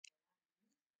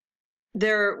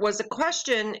There was a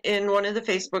question in one of the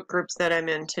Facebook groups that I'm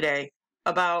in today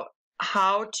about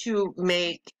how to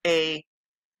make a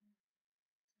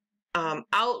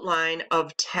outline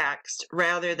of text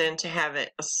rather than to have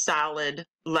it a solid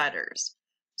letters.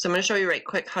 So I'm going to show you right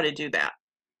quick how to do that.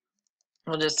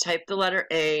 I'll just type the letter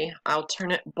A. I'll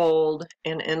turn it bold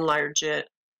and enlarge it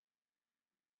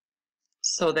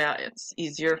so that it's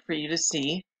easier for you to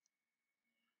see.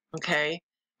 Okay.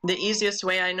 The easiest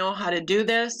way I know how to do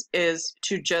this is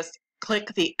to just click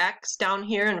the X down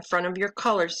here in front of your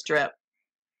color strip,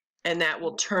 and that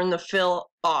will turn the fill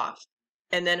off.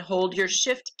 And then hold your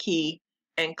Shift key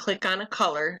and click on a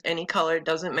color, any color,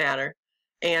 doesn't matter,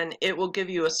 and it will give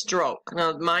you a stroke.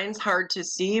 Now mine's hard to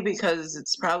see because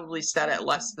it's probably set at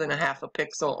less than a half a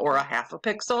pixel or a half a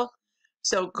pixel.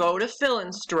 So go to fill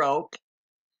and stroke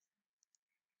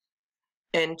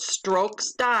and stroke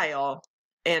style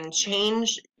and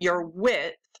change your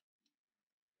width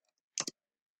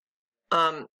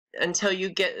until you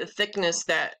get the thickness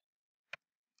that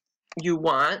you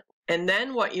want. And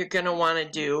then what you're going to want to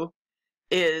do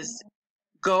is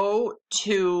go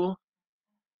to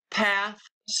path,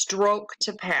 stroke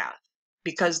to path,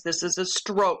 because this is a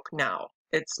stroke now.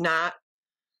 It's not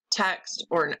text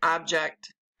or an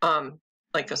object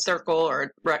like a circle or a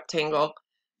rectangle.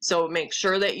 So make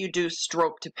sure that you do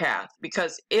stroke to path,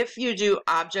 because if you do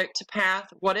object to path,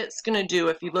 what it's going to do,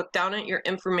 if you look down at your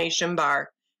information bar,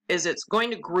 is it's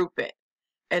going to group it.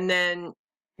 And then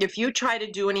if you try to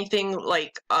do anything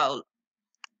like a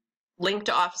linked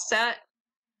offset,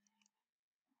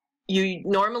 you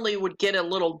normally would get a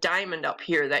little diamond up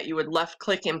here that you would left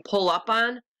click and pull up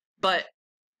on, but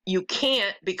you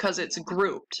can't because it's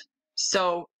grouped.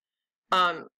 So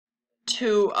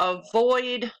to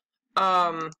avoid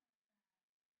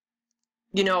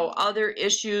you know, other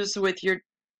issues with your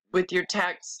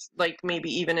text, like maybe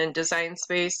even in Design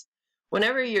Space,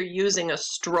 whenever you're using a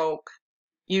stroke,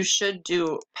 you should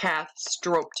do path,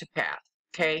 stroke to path.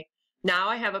 Okay, now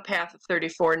I have a path of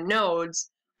 34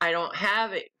 nodes. I don't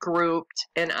have it grouped,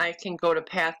 and I can go to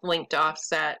path linked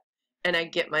offset, and I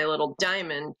get my little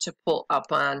diamond to pull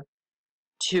up on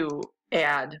to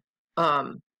add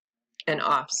an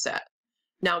offset.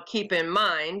 Now keep in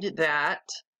mind that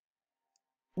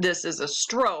this is a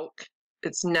stroke,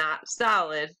 it's not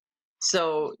solid,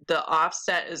 so the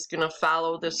offset is going to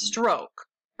follow the stroke,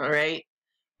 all right?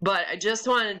 But I just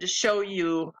wanted to show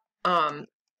you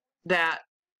that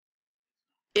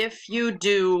if you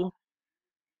do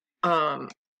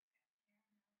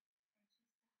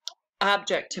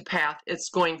object to path, it's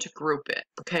going to group it,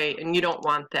 okay? And you don't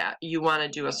want that. You want to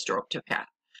do a stroke to path.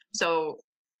 So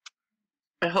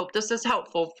I hope this is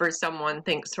helpful for someone.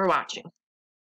 Thanks for watching.